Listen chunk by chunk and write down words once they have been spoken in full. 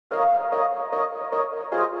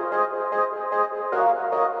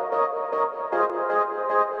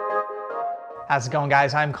How's it going,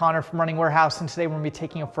 guys? I'm Connor from Running Warehouse, and today we're going to be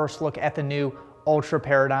taking a first look at the new Altra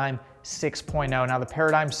Paradigm 6.0. Now, the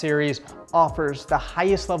Paradigm series offers the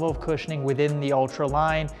highest level of cushioning within the Altra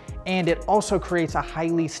line, and it also creates a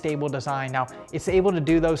highly stable design. Now, it's able to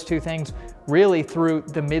do those two things really through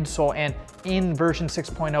the midsole, and in version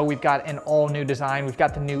 6.0, we've got an all new design. We've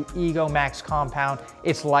got the new Egomax compound.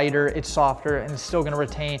 It's lighter, it's softer, and it's still gonna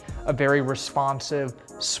retain a very responsive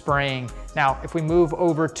spring. Now, if we move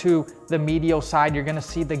over to the medial side, you're gonna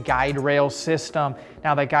see the guide rail system.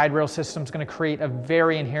 Now, that guide rail system is gonna create a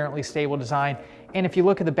very inherently stable design. And if you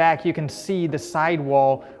look at the back, you can see the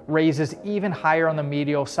sidewall raises even higher on the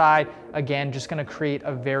medial side. Again, just gonna create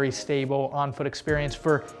a very stable on-foot experience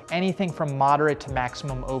for anything from moderate to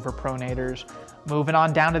maximum overpronators. Moving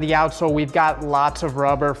on down to the outsole, we've got lots of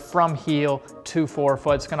rubber from heel to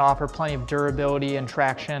forefoot. It's gonna offer plenty of durability and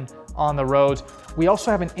traction on the roads. We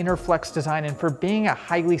also have an inner flex design, and for being a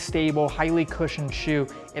highly stable, highly cushioned shoe,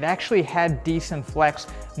 it actually had decent flex,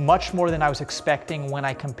 much more than I was expecting when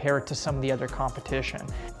I compare it to some of the other competition.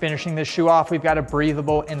 Finishing this shoe off, we've got a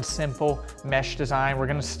breathable and simple mesh design. We're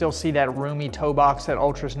gonna still see that roomy toe box that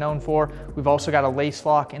Altra's known for. We've also got a lace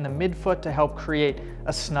lock in the midfoot to help create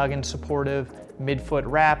a snug and supportive midfoot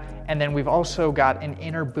wrap. And then we've also got an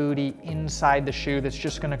inner booty inside the shoe that's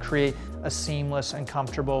just gonna create a seamless and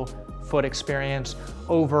comfortable foot experience.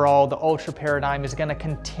 Overall, the Altra Paradigm is gonna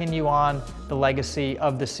continue on the legacy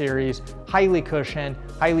of the series. Highly cushioned,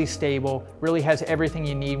 highly stable, really has everything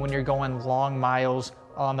you need when you're going long miles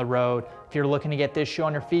on the road. If you're looking to get this shoe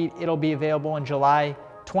on your feet, it'll be available in July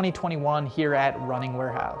 2021 here at Running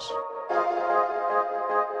Warehouse.